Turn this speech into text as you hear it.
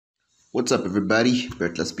What's up, everybody?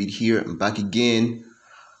 Bertla Speed here. I'm back again.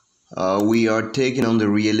 We are taking on the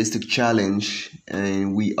realistic challenge,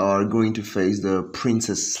 and we are going to face the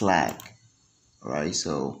Princess Slag. Alright,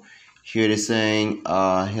 so here they're saying,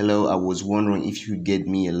 hello, I was wondering if you could get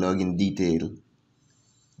me a login detail.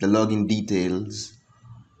 The login details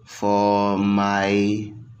for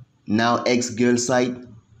my now ex-girl site.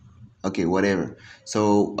 Okay, whatever.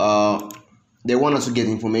 So they want us to get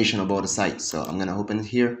information about the site. So I'm gonna open it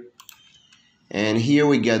here. And here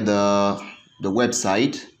we get the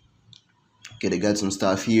website. Okay, they got some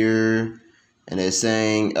stuff here, and they're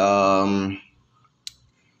saying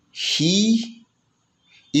he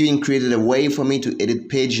even created a way for me to edit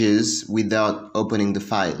pages without opening the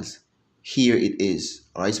files. Here it is.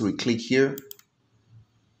 All right, so we click here.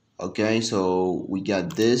 Okay, so we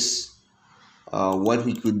got this. What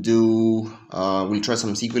we could do, we'll try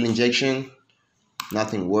some SQL injection.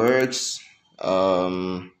 Nothing works.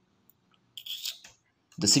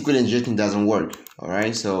 The SQL injection doesn't work. All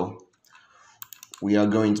right, so we are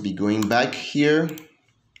going to be going back here.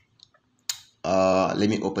 Let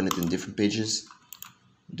me open it in different pages,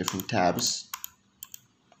 different tabs.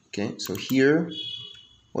 Okay, so here,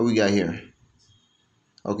 what we got here?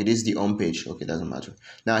 Okay, this is the home page. Okay, doesn't matter.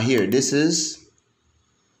 Now here, these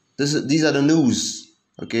are the news.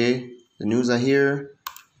 Okay, the news are here,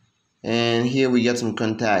 and here we got some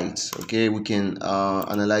contacts. Okay, we can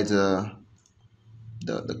analyze the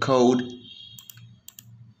code.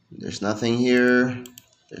 There's nothing here.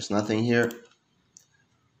 There's nothing here.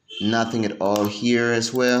 Nothing at all here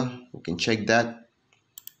as well. We can check that.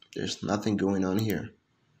 There's nothing going on here.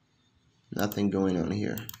 Nothing going on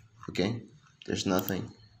here. Okay, there's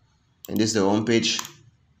nothing. And this is the home page.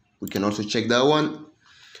 We can also check that one.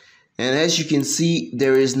 And as you can see,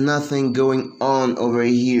 there is nothing going on over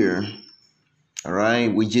here. All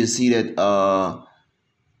right, we just see that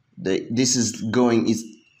this is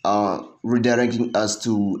redirecting us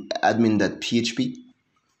to admin.php.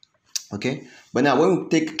 Okay, but now when we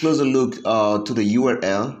take a closer look to the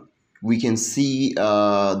URL, we can see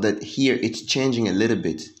that here it's changing a little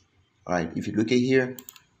bit. All right, if you look at here,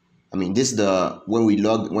 I mean, this is when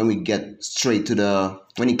we get straight to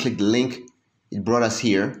when you click the link, it brought us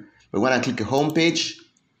here. But when I click the home page,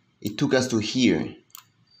 it took us to here.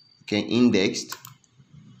 Okay, indexed,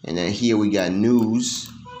 and then here we got news,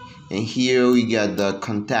 and here we got the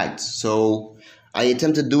contacts. So I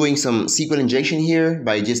attempted doing some SQL injection here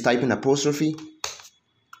by just typing apostrophe.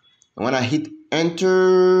 And when I hit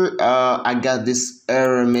enter, I got this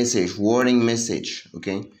error message, warning message.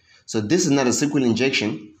 Okay, so this is not a SQL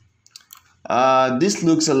injection. This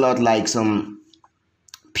looks a lot like some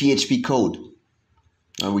PHP code.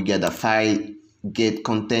 We get the file get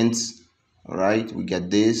contents. All right, we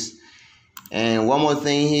got this. And one more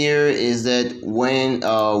thing here is that when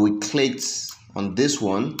we clicked on this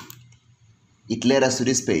one, it led us to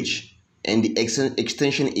this page, and the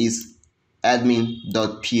extension is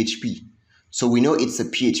admin.php. So we know it's a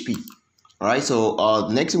PHP. All right, so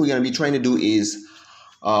the next thing we're going to be trying to do is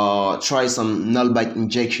try some null byte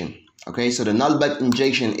injection. Okay, so the null byte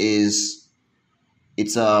injection is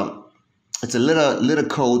it's a little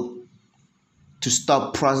code to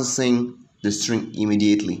stop processing the string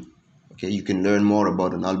immediately. Okay, you can learn more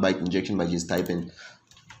about the null byte injection by just typing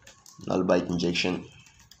null byte injection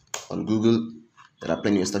on Google. There are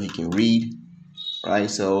plenty of stuff you can read, right?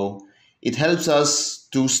 So it helps us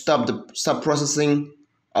to stop processing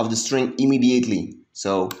of the string immediately.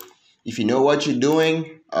 So if you know what you're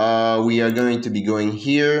doing, we are going to be going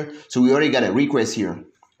here. So we already got a request here.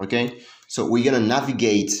 Okay, so we're gonna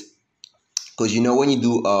navigate, because you know when you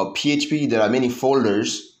do PHP, there are many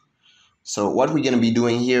folders. So what we're gonna be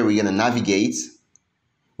doing here, we're gonna navigate.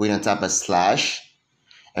 We're gonna type a slash,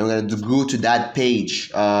 and we're gonna go to that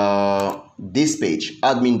page, this page,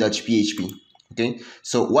 admin.php. Okay,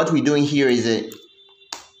 so what we're doing here is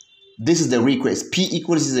this is the request. P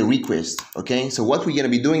equals is a request. Okay, so what we're gonna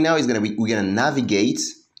be doing now is we're gonna navigate.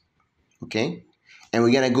 Okay, and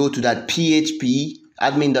we're gonna go to that PHP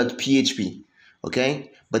admin.php.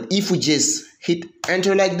 Okay, but if we just hit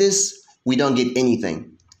enter like this, we don't get anything.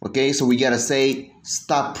 Okay, so we gotta say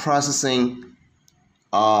stop processing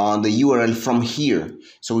the URL from here.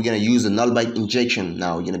 So we're gonna use the null byte injection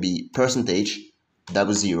now. We're gonna be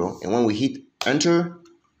 %00, and when we hit enter,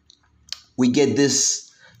 we get this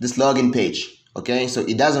login page. Okay, so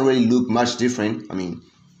it doesn't really look much different. I mean,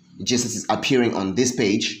 it just is appearing on this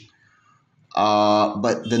page.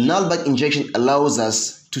 But the null byte injection allows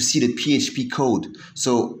us to see the PHP code.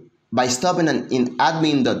 So by stopping in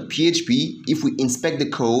admin.php, if we inspect the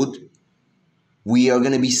code, we are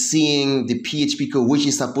going to be seeing the PHP code, which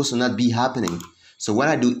is supposed to not be happening. So when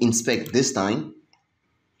I do inspect this time,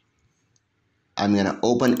 I'm gonna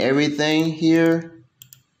open everything here,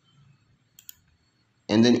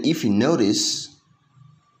 and then if you notice,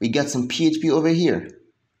 we got some PHP over here.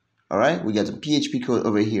 All right, we got some PHP code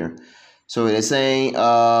over here. So they're saying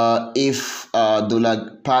if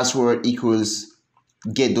 $password equals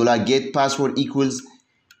 $get password equals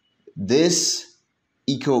this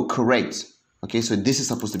equal correct. Okay, so this is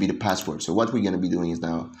supposed to be the password. So what we're gonna be doing is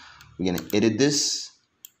now we're gonna edit this.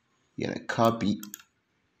 We're gonna copy,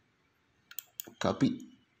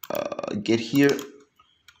 get here,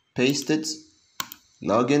 paste it,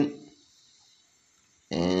 login,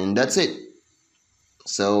 and that's it.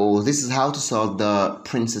 So this is how to solve the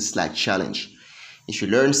Princess Slag challenge. If you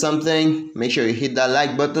learned something, make sure you hit that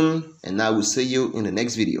like button, and I will see you in the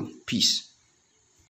next video. Peace.